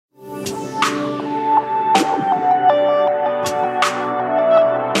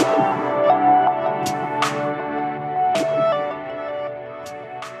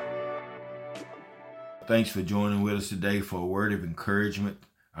Thanks for joining with us today for a word of encouragement.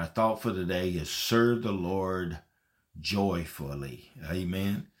 Our thought for today is serve the Lord joyfully.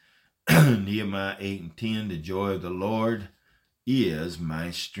 Amen. Nehemiah 8:10, the joy of the Lord is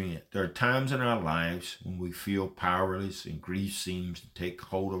my strength. There are times in our lives when we feel powerless and grief seems to take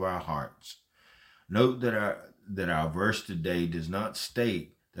hold of our hearts. Note that our verse today does not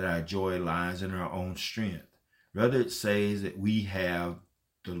state that our joy lies in our own strength. Rather, it says that we have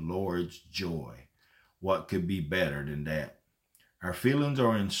the Lord's joy. What could be better than that? Our feelings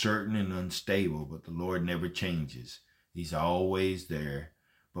are uncertain and unstable, but the Lord never changes. He's always there.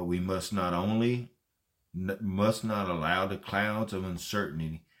 But we must not allow the clouds of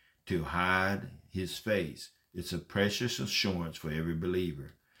uncertainty to hide his face. It's a precious assurance for every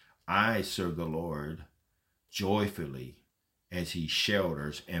believer. I serve the Lord joyfully as he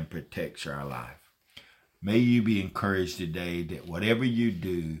shelters and protects our life. May you be encouraged today that whatever you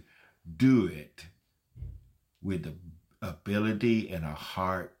do it with the ability and a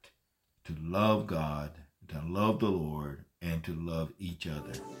heart to love God, to love the Lord, and to love each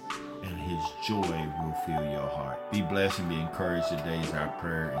other. And his joy will fill your heart. Be blessed and be encouraged. Today is our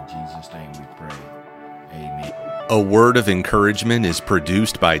prayer. In Jesus' name we pray. Amen. A Word of Encouragement is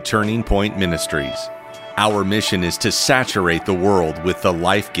produced by Turning Point Ministries. Our mission is to saturate the world with the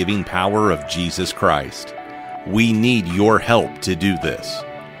life-giving power of Jesus Christ. We need your help to do this.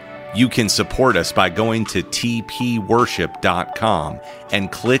 You can support us by going to tpworship.com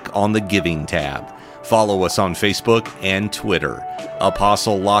and click on the Giving tab. Follow us on Facebook and Twitter.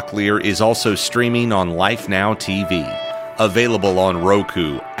 Apostle Locklear is also streaming on Life Now TV, available on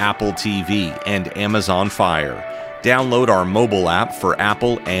Roku, Apple TV, and Amazon Fire. Download our mobile app for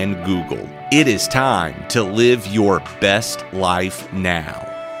Apple and Google. It is time to live your best life now.